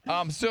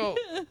So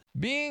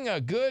being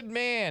a good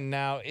man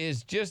now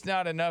is just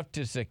not enough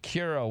to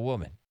secure a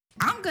woman.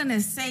 I'm going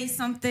to say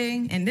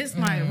something, and this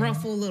might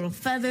ruffle little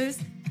feathers.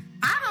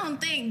 I don't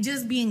think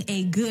just being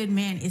a good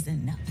man is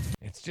enough.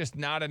 It's just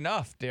not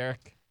enough,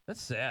 Derek.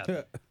 That's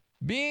sad.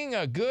 Being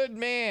a good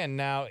man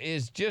now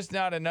is just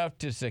not enough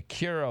to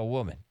secure a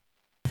woman.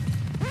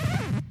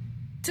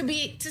 To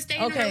stay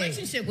in a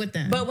relationship with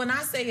them. But when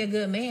I say a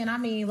good man, I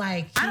mean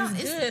like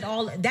he's good.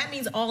 That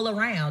means all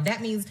around.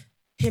 That means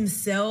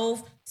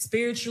himself,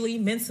 spiritually,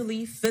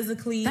 mentally,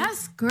 physically.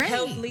 That's great.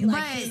 Healthily,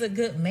 like he's a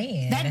good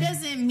man. That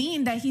doesn't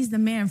mean that he's the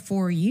man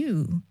for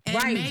you. And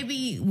right.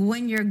 Maybe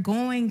when you're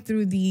going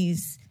through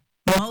these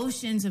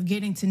motions of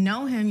getting to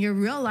know him, you're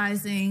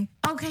realizing,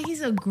 okay,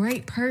 he's a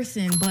great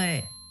person,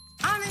 but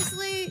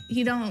honestly,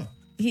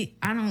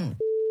 I don't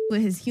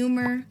with his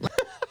humor.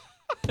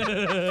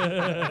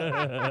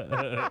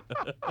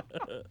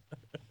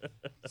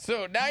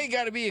 So now you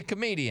got to be a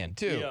comedian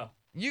too. Yeah.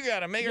 You got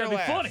to make her Be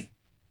laugh. funny.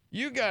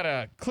 You got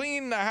to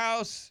clean the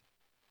house,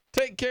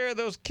 take care of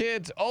those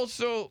kids,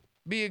 also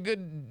be a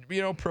good,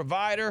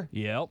 provider.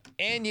 Yep.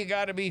 And you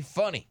got to be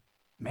funny.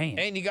 Man.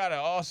 And you got to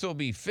also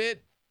be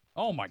fit.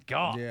 Oh my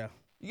God. Yeah.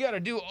 You got to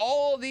do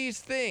all these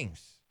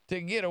things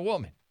to get a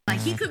woman. Like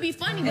he could be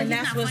funny, but he's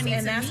not funny.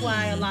 And that's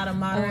why a lot of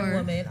modern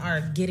women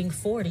are getting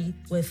 40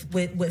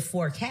 with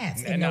 4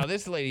 cats. And now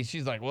this lady,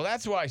 she's like, well,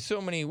 that's why so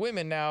many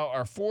women now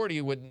are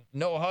 40 with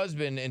no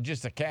husband and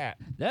just a cat.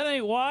 That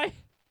ain't why.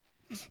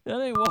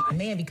 That ain't why.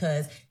 Man,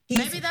 because he's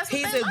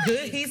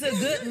a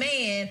good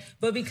man,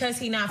 but because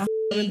he not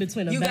in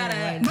between you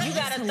gotta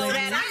throw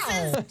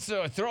that out.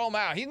 So throw him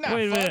out. He's not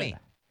Wait a funny.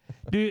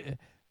 minute.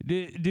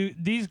 Do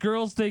these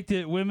girls think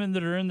that women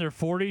that are in their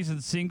 40s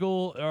and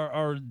single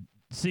are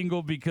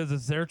single because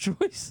it's their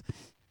choice?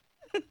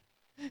 Well,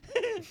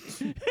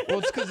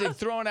 it's because they've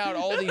thrown out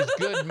all these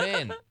good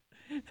men.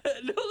 No,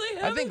 they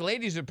haven't. I think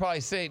ladies would probably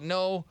say,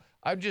 no,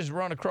 I've just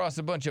run across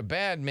a bunch of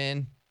bad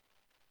men,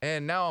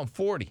 and now I'm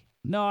 40.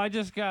 No, I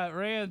just got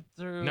ran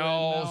through.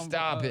 No,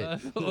 stop it.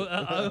 Okay, all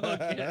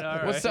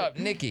right. What's up,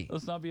 Nikki?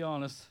 Let's not be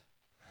honest.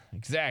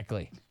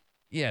 Exactly.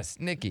 Yes,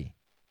 Nikki.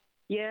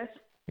 Yes.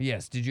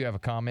 Yes, did you have a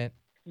comment?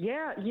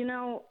 Yeah,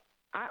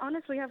 I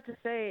honestly have to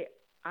say,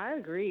 I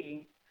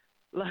agree.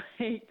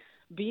 Like,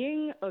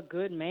 being a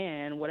good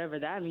man, whatever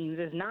that means,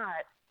 is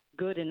not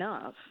good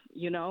enough.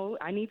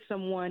 I need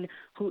someone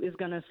who is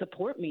going to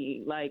support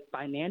me, like,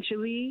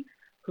 financially,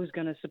 who's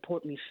going to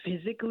support me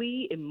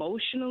physically,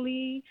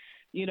 emotionally,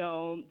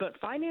 but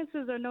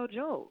finances are no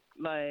joke.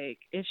 Like,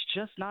 it's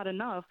just not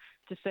enough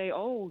to say,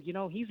 oh,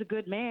 he's a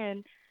good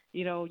man,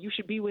 you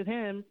should be with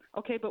him.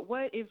 Okay, but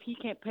what if he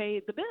can't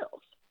pay the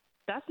bills?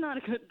 That's not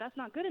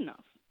good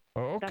enough.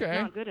 Okay.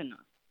 That's not good enough.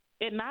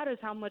 It matters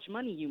how much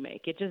money you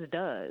make. It just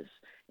does.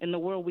 In the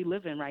world we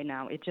live in right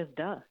now, it just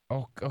does.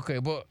 Oh, okay,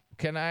 but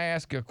can I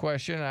ask a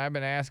question? I've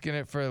been asking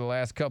it for the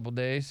last couple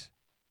days.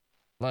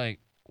 Like,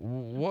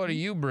 what are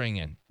you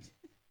bringing?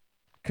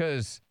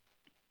 Because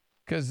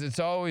it's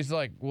always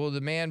like, well,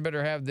 the man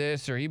better have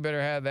this, or he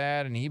better have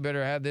that, and he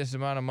better have this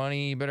amount of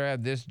money, he better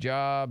have this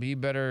job, he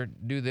better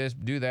do this,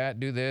 do that,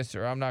 do this,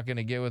 or I'm not going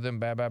to get with him,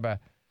 blah, blah, blah.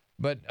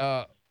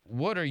 But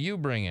what are you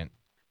bringing?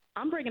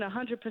 I'm bringing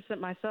 100%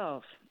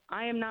 myself.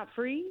 I am not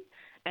free,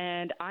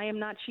 and I am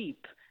not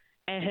cheap.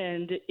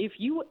 And if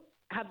you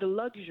have the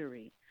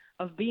luxury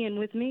of being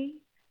with me,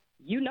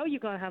 you're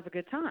going to have a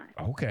good time.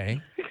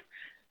 Okay.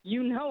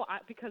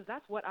 Because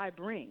that's what I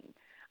bring.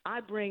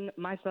 I bring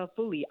myself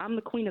fully. I'm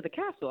the queen of the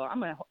castle. I'm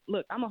going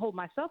to hold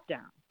myself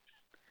down.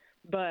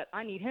 But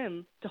I need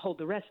him to hold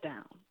the rest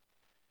down.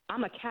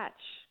 I'm a catch.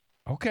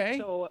 Okay.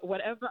 So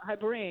whatever I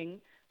bring,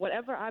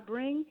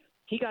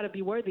 he got to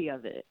be worthy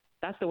of it.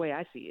 That's the way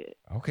I see it.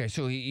 Okay,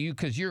 so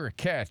because you're a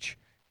catch,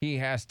 he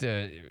has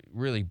to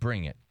really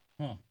bring it.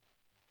 Huh.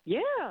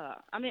 Yeah.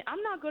 I mean,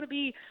 I'm not going to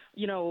be,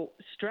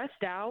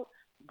 stressed out,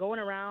 going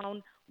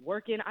around,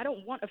 working. I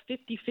don't want a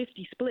 50-50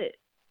 split.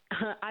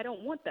 I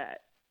don't want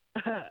that.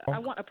 I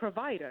want a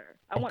provider.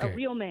 I want a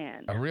real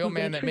man. A real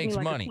man that makes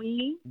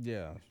money.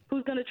 Yeah.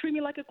 Who's going to treat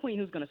me like a queen,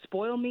 who's going to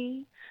spoil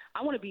me.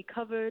 I want to be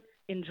covered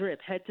in drip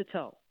head to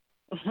toe,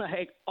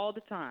 like all the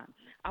time.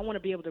 I want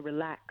to be able to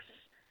relax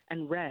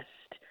and rest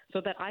so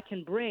that I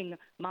can bring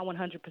my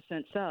 100%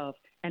 self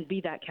and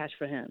be that catch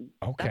for him.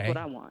 Okay. That's what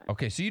I want.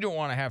 Okay, so you don't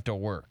want to have to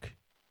work.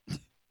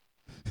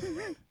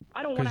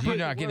 I don't want to. Because you're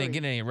not going to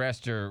get any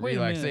rest or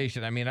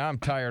relaxation. I mean, I'm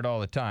tired all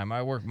the time.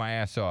 I work my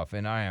ass off,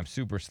 and I am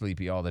super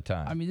sleepy all the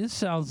time. I mean, this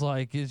sounds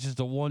like it's just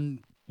a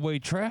one-way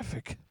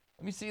traffic.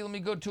 Let me see. Let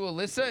me go to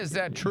Alyssa. Is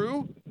that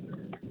true?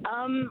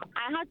 I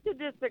have to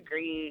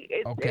disagree.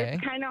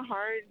 It's kind of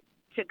hard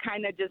to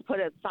kind of just put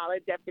a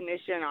solid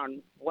definition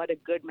on what a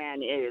good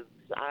man is.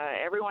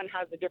 Everyone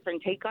has a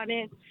different take on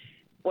it.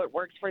 What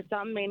works for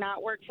some may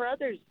not work for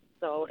others.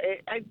 So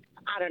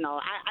I don't know.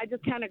 I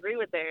just can't agree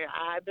with it.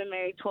 I've been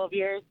married 12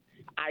 years.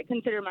 I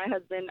consider my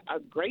husband a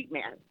great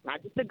man,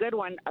 not just a good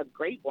one, a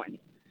great one.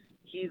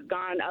 He's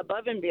gone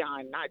above and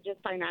beyond, not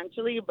just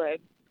financially, but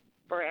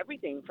for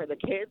everything, for the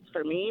kids,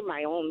 for me,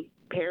 my own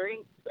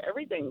parents,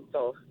 everything.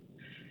 So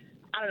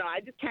I don't know. I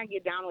just can't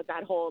get down with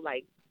that whole,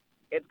 like,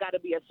 it's got to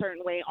be a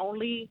certain way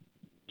only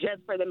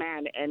just for the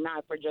man and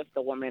not for just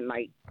the woman.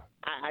 Like,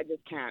 I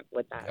just can't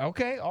with that.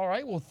 Okay. All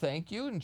right. Well, thank you. And